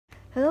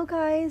Hello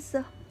guys,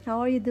 how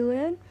are you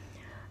doing?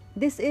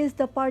 This is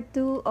the part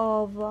 2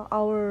 of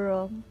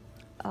our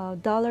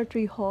Dollar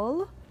Tree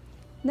haul.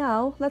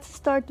 Now let's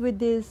start with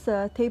this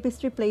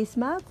tapestry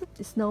placemat.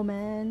 The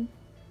snowman,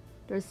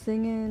 they're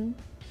singing,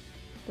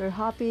 they're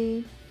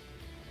happy.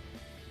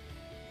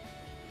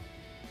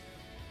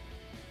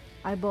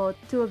 I bought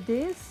 2 of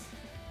these.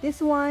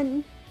 This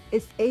one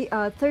is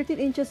 13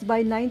 inches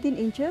by 19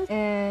 inches,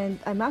 and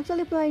I'm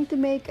actually planning to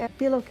make a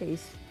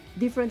pillowcase.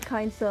 Different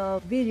kinds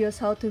of videos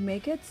how to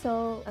make it,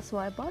 so that's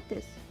why I bought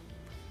this.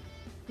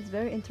 It's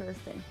very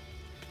interesting.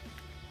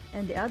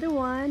 And the other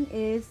one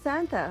is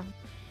Santa.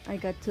 I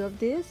got 2 of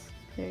these.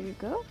 There you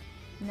go.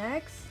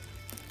 Next,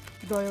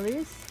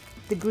 doilies.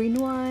 The green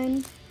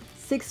one,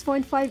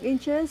 6.5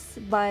 inches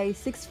by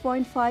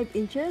 6.5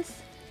 inches,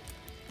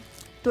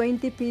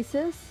 20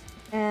 pieces.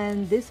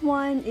 And this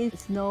one is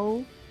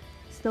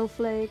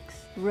snowflakes,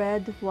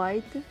 red,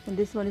 white, and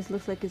this one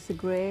looks like it's a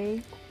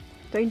gray.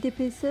 20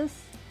 pieces,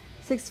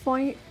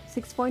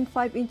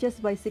 6.5 inches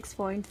by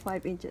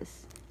 6.5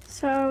 inches.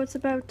 So it's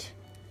about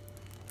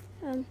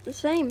the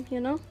same, you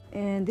know?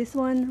 And this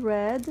one,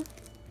 red,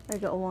 I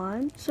got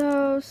one.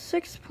 So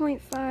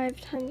 6.5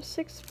 times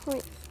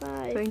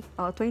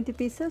 6.5. 20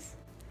 pieces.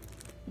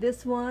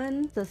 This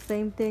one, the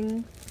same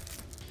thing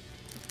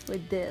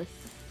with this.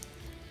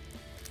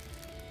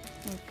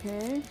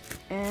 Okay,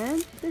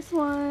 and this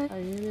one, I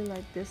really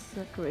like this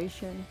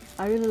decoration.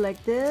 I really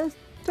like this.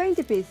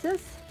 20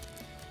 pieces.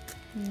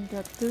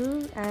 Got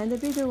 2, and the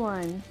bigger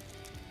one.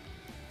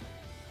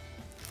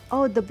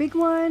 Oh, the big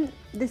one,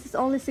 this is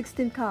only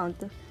 16 count.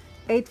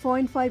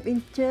 8.5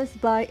 inches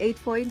by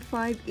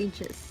 8.5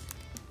 inches.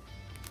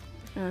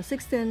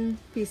 16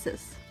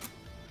 pieces.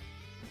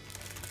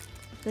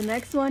 The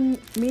next one,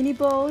 mini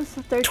bows,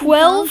 13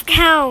 12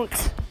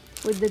 count.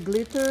 with the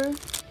glitter.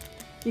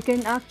 You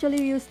can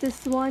actually use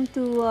this one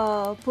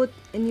to put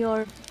in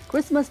your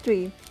Christmas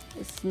tree.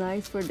 It's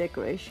nice for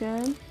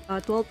decoration.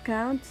 12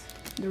 counts,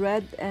 the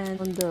red and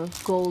on the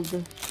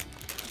gold.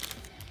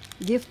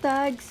 Gift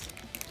tags,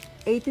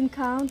 18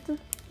 count.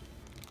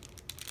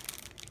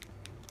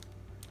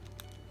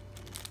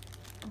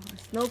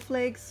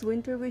 Snowflakes,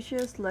 winter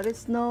wishes, let it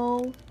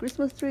snow,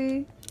 Christmas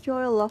tree,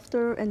 joy,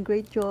 laughter, and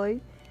great joy.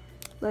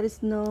 Let it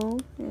snow.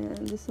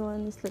 And this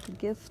one is like a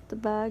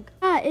gift bag.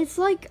 Yeah, it's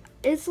like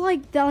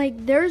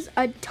there's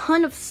a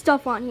ton of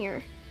stuff on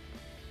here.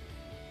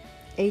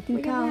 18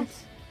 Look at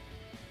counts.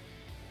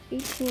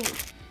 that. 18.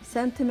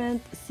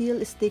 Sentiment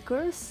seal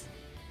stickers.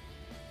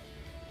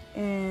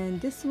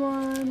 And this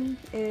one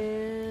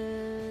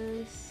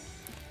is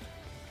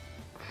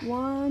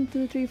 1,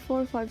 2, 3,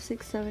 4, 5,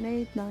 6, 7,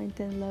 8, 9,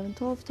 10, 11,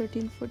 12,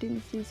 13,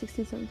 14, 15,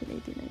 16,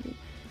 17, 18, 19,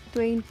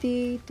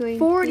 20,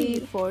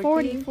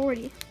 20,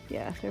 40.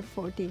 Yeah, there are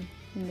 40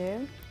 in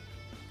there.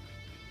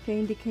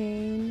 Candy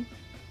cane.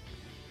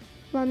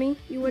 Mommy,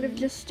 you would have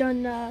just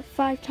done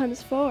 5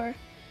 times 4.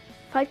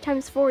 5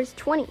 times 4 is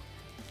 20.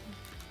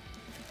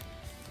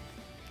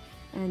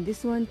 And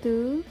this one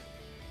too,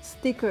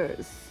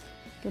 stickers.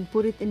 You can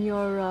put it in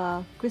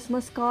your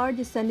Christmas card.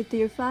 You send it to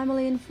your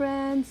family and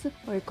friends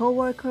or your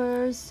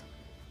co-workers.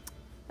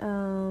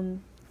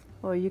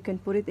 Or you can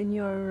put it in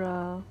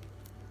your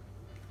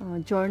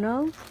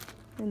journal.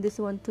 And this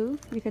one too,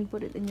 you can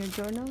put it in your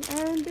journal.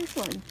 And this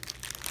one.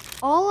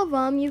 All of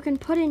them you can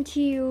put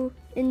into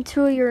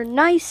your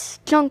nice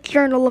junk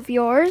journal of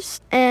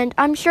yours, and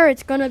I'm sure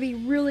it's gonna be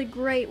really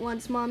great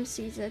once Mom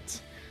sees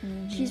it.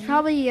 She's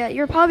probably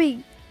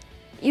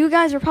you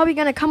guys are probably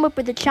gonna come up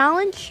with a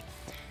challenge,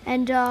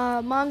 and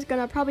Mom's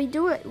gonna probably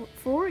do it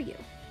for you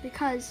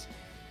because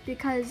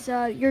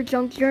your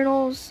junk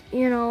journals,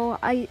 you know,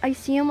 I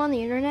see them on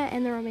the internet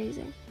and they're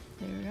amazing.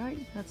 They're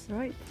right, that's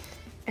right.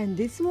 And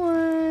this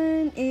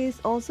one is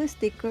also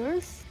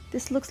stickers.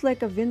 This looks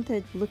like a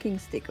vintage looking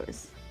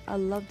stickers. I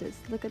love this.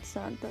 Look at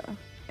Santa.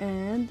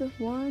 And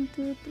 1,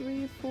 2,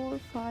 3, 4,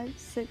 5,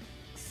 6,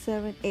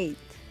 7, 8.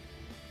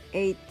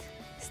 8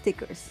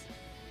 stickers.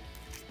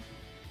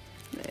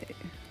 There.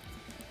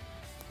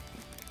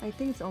 I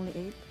think it's only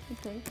 8.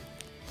 Okay.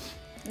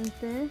 And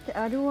then the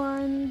other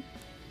one.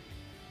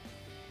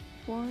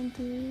 1,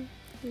 2,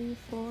 3,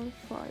 4,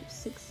 5,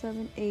 6,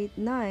 7, 8,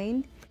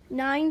 9.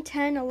 9,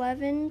 10,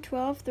 11,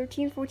 12,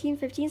 13, 14,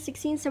 15,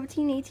 16,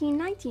 17, 18,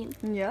 19.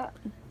 Yeah.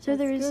 So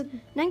there's good.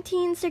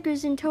 19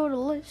 stickers in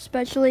total,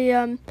 especially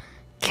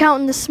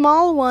counting the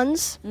small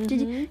ones.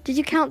 Did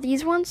you count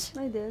these ones?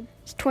 I did.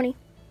 It's 20.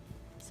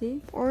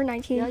 See? Or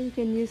 19. Yeah, you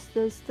can use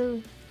those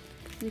too.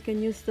 You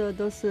can use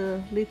those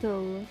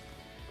little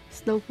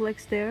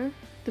snowflakes there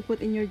to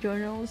put in your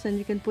journals, and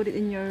you can put it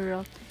in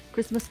your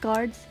Christmas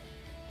cards.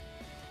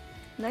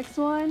 Next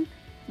one,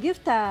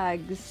 gift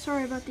tags.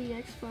 Sorry about the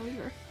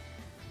exposure.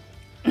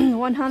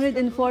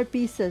 104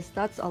 pieces.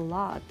 That's a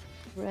lot.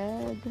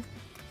 Red,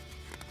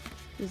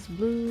 this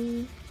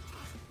blue,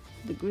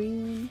 the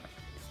green,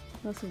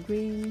 lots of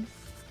greens.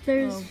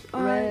 There's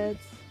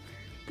reds,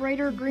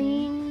 brighter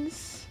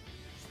greens,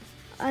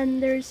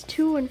 and there's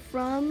to and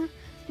from.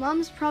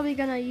 Mom's probably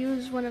gonna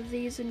use one of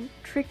these and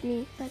trick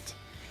me that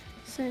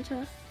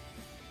Santa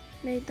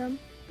made them.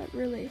 but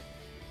really,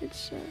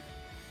 it's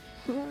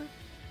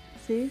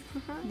See,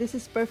 this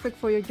is perfect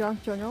for your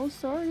junk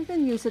journals, or you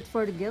can use it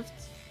for the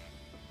gifts.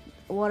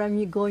 What am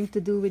I going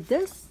to do with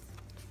this?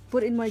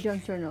 Put in my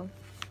junk journal.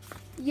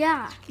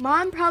 yeah.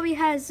 Mom probably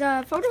has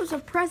photos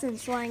of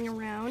presents lying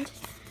around,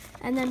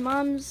 and then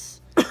Mom's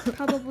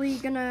probably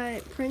gonna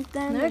print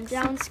them Next.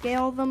 and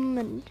downscale them,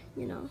 and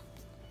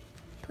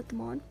put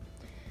them on.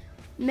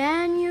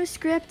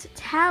 Manuscript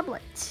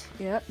tablet.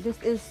 Yeah,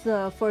 this is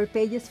 4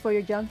 pages for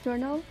your junk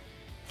journal.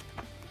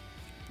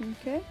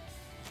 Okay.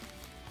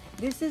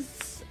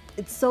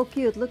 It's so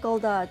cute. Look all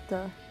that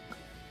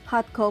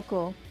hot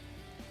cocoa.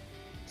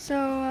 So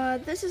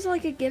this is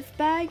like a gift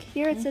bag.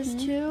 Here it says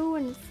to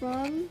and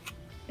from.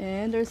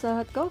 And there's a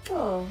hot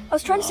cocoa. I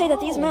was trying to say that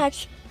these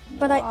match,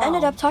 but I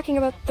ended up talking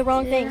about the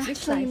wrong things.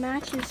 It's Actually,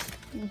 nice. matches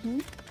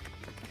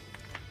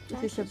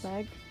This is a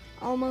bag.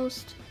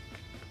 almost.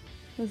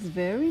 It's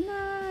very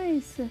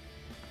nice.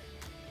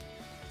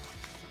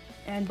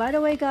 And by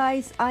the way,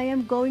 guys, I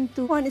am going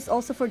to... One is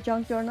also for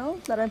junk journal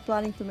that I'm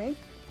planning to make.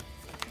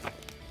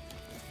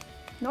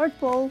 North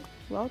Pole,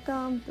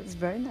 welcome. That's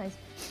very nice.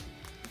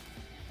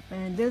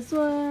 And this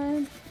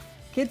one,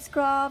 Kids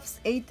Crafts,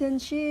 18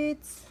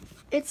 sheets.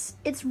 It's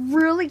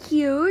really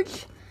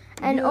huge,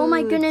 and oh my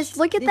Huge. goodness,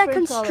 look at that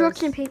Different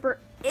construction colors. paper.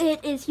 It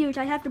is huge.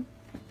 I have to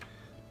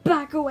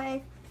back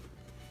away.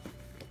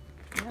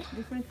 Yep,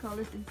 different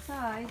colors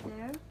inside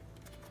there.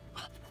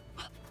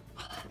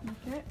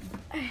 Okay.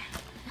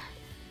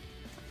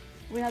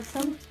 We have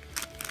some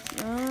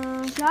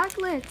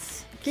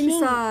Chocolates. king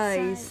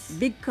size,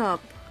 big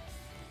cup.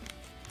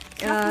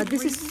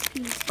 This is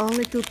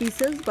only 2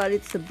 pieces, but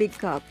it's a big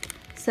cup,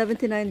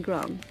 79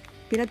 gram.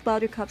 Peanut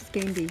butter cups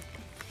candy.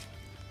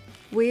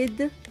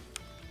 With,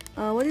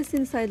 what is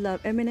inside,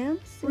 love? M&M's?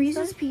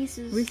 Reese's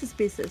Pieces. Reese's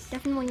Pieces.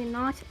 Definitely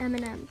not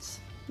M&M's.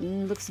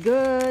 Looks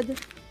good.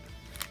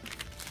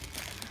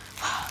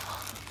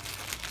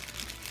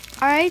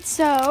 All right,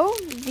 so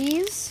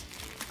these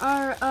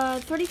are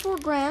 34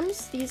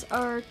 grams. These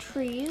are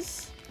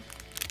trees.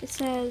 It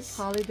says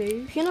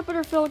Holiday. peanut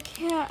butter filled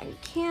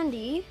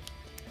candy,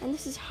 and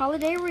this is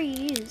Holiday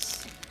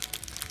Reese.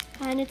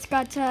 And it's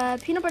got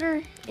peanut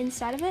butter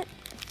inside of it,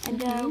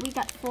 and we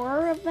got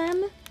 4 of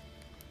them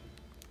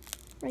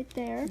right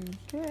there.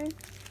 Okay.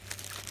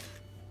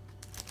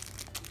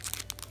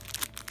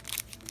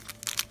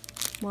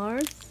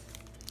 Mars.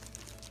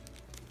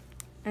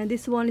 And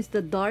this one is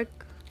the dark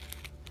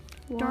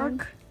one.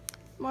 Dark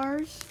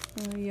Mars.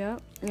 Yeah,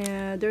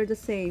 they're the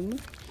same.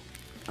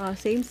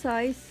 Same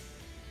size.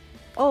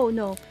 Oh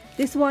no,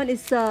 this one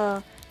is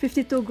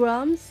 52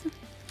 grams,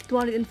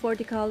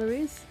 240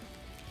 calories.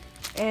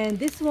 And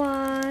this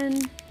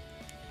one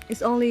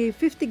is only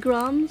 50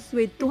 grams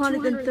with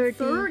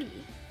 230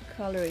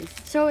 calories.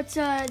 So it's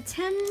 10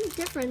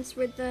 difference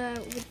with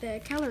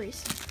the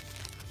calories.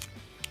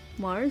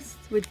 Mars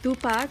with 2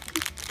 pack,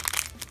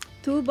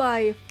 2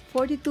 by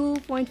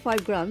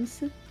 42.5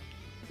 grams.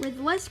 With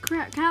less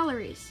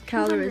calories.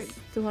 Calories,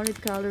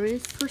 200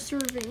 calories per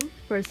serving.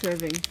 per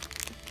serving.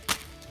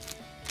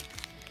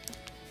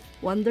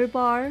 Wonder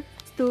Bar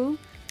 2,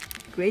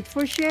 great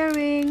for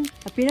sharing.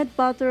 A peanut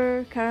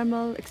butter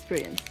caramel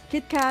experience.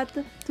 Kit Kat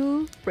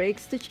 2,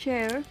 breaks the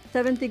chair.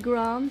 70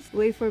 grams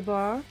wafer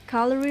bar.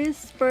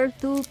 Calories per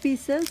 2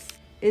 pieces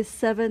is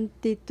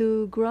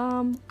 72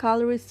 gram.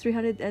 Calories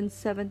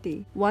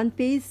 370. 1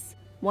 piece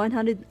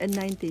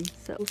 190.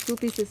 So 2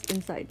 pieces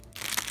inside.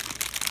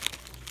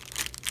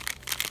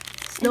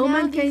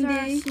 Snowman these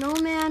candy. are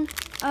snowman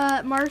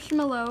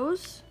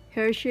marshmallows.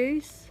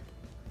 Hershey's.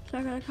 So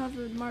I got it covered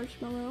with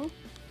marshmallow.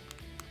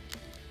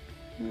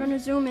 I'm gonna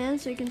zoom in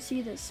so you can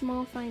see the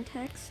small fine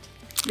text.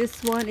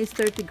 This one is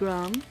 30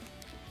 gram.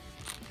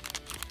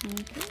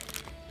 Okay.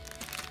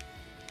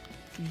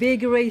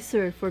 Big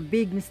eraser for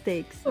big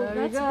mistakes. Oh, There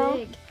you that's go.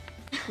 big.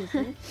 Excuse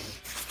me.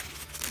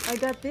 I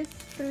got this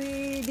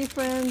 3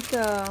 different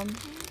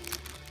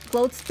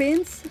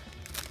clothespins.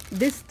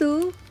 This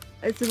 2,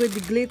 it's with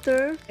the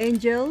glitter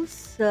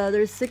angels.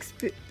 There's 6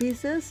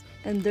 pieces,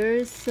 and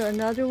there's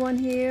another one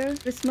here.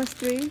 Christmas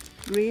tree,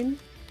 green.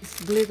 It's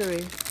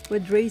glittery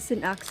with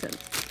raisin accent.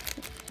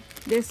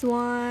 This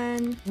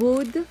one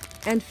wood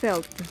and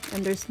felt,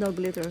 and there's no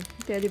glitter.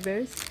 Teddy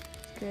bears.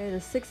 Okay,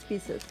 there's 6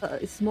 pieces.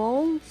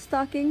 Small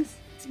stockings.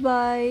 It's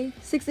by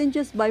 6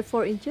 inches by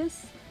 4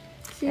 inches.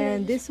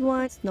 And this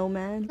one,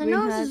 snowman. The green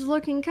nose hat is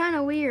looking kind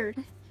of weird.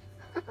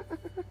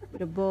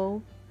 with a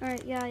bow.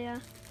 Alright, yeah.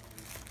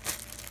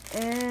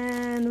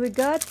 And we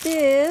got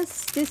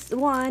this. This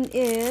one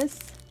is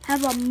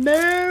Have a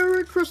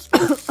Merry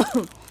Christmas.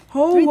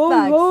 Ho, treat ho,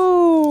 bags.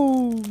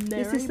 ho.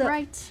 Merry This is a-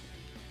 bright.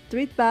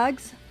 Treat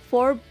bags,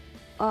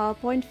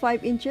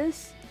 4.5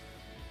 inches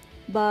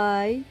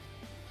by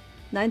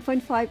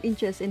 9.5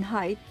 inches in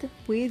height.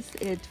 Width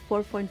is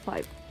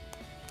 4.5.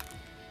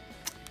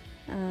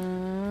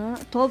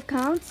 12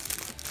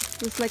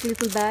 counts. Looks like a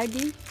little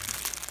baggie.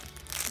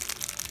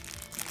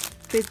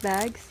 Treat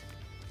bags.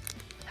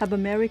 Have a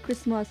Merry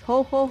Christmas.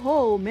 Ho, ho,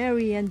 ho.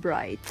 Merry and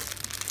bright.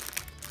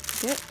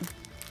 Okay.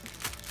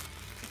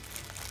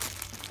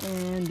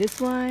 And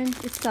this one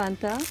is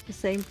Santa. The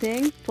same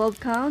thing. 12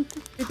 count.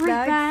 With Fruit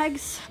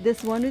bags.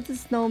 This one with the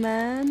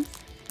snowman.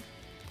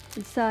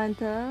 It's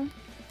Santa.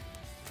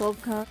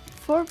 12 count.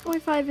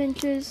 4.5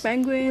 inches.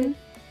 Penguin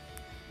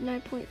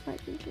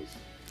 9.5 inches.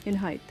 in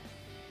height.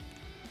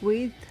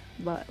 Width.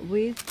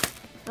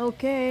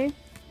 Okay.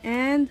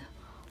 And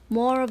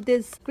more of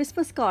these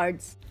Christmas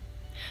cards.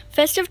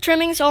 Festive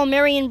trimmings all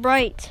merry and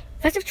bright.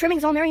 Festive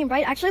trimmings all merry and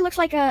bright actually looks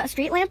like a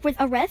street lamp with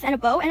a wreath and a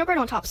bow and a bird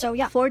on top. So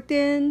yeah.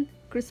 14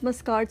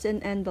 Christmas cards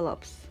and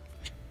envelopes.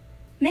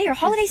 May your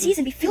holiday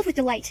season be filled with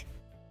delight.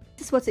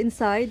 This is what's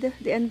inside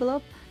the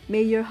envelope.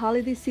 May your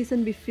holiday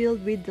season be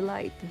filled with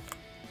delight.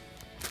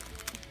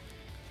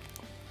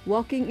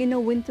 Walking in a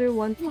winter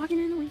wonderland. Walking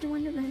in a winter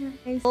wonderland.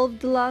 12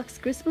 deluxe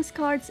Christmas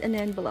cards and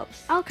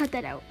envelopes. I'll cut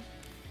that out.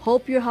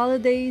 Hope your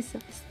holidays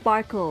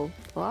sparkle.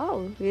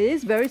 Wow, it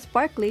is very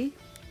sparkly.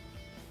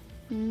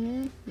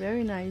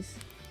 Very nice.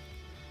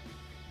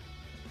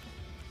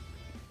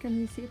 Can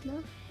you see it,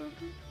 love?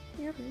 Okay.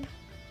 Yep.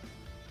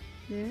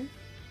 There.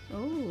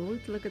 Oh,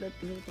 look at that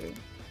glitter.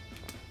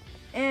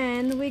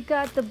 And we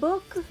got the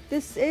book.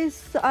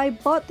 I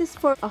bought this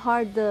for a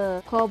hard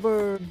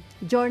cover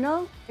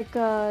journal. Like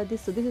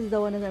this is the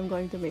one that I'm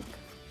going to make.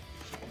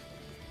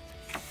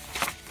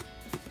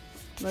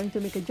 I'm going to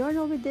make a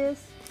journal with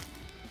this.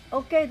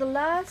 Okay, the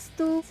last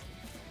two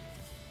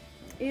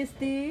is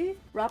the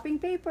wrapping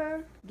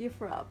paper, gift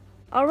wrap.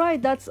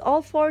 Alright, that's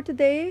all for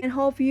today, and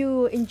hope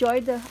you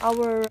enjoyed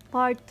our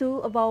part 2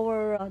 of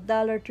our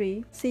Dollar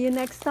Tree. See you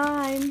next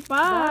time.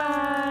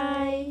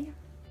 Bye.